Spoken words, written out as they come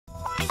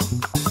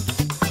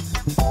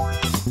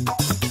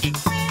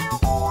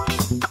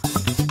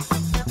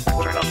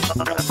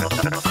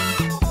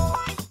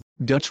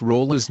Dutch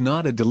roll is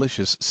not a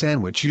delicious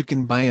sandwich you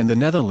can buy in the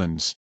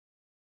Netherlands.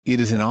 It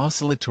is an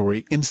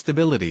oscillatory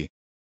instability.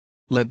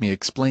 Let me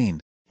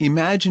explain.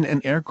 Imagine an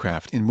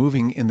aircraft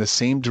moving in the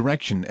same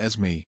direction as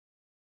me.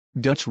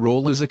 Dutch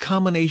roll is a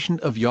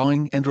combination of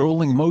yawing and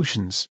rolling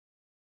motions.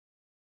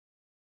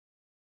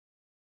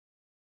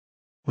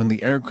 When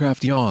the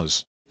aircraft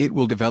yaws, it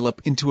will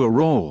develop into a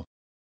roll.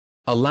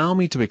 Allow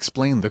me to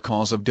explain the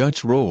cause of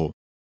Dutch roll.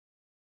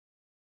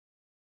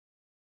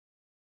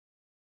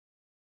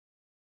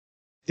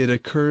 It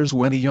occurs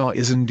when a yaw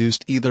is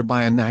induced either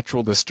by a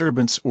natural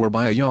disturbance or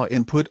by a yaw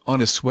input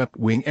on a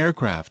swept-wing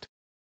aircraft.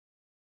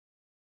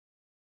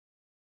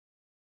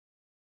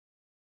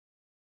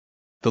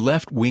 The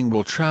left wing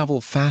will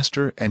travel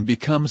faster and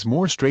becomes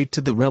more straight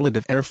to the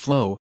relative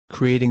airflow,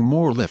 creating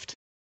more lift.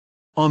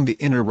 On the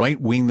inner right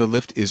wing the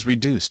lift is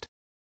reduced.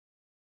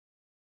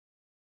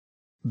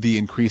 The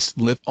increased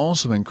lift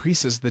also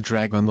increases the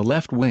drag on the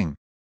left wing.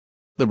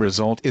 The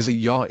result is a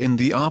yaw in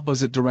the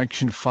opposite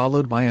direction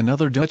followed by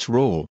another Dutch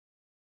roll.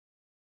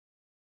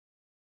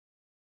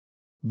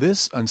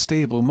 This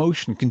unstable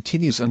motion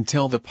continues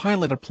until the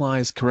pilot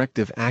applies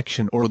corrective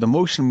action or the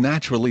motion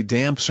naturally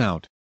damps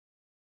out.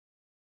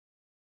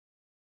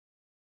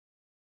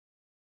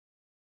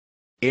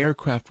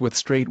 Aircraft with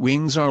straight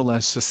wings are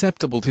less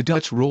susceptible to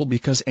Dutch roll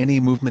because any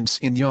movements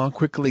in yaw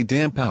quickly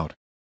damp out.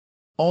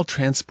 All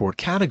transport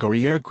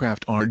category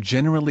aircraft are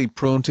generally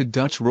prone to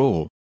Dutch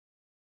roll.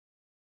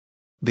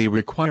 They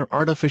require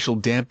artificial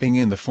damping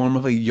in the form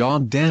of a yaw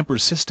damper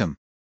system.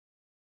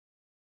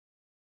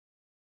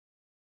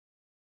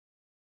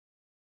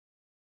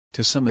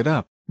 To sum it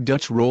up,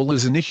 Dutch roll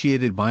is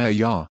initiated by a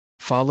yaw,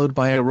 followed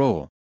by a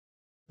roll.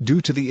 Due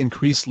to the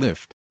increased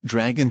lift,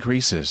 drag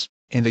increases,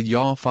 and a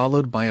yaw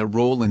followed by a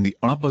roll in the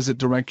opposite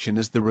direction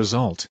is the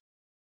result.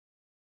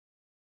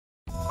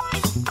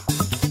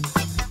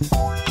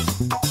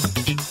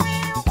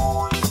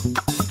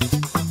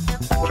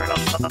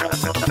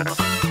 Turn up.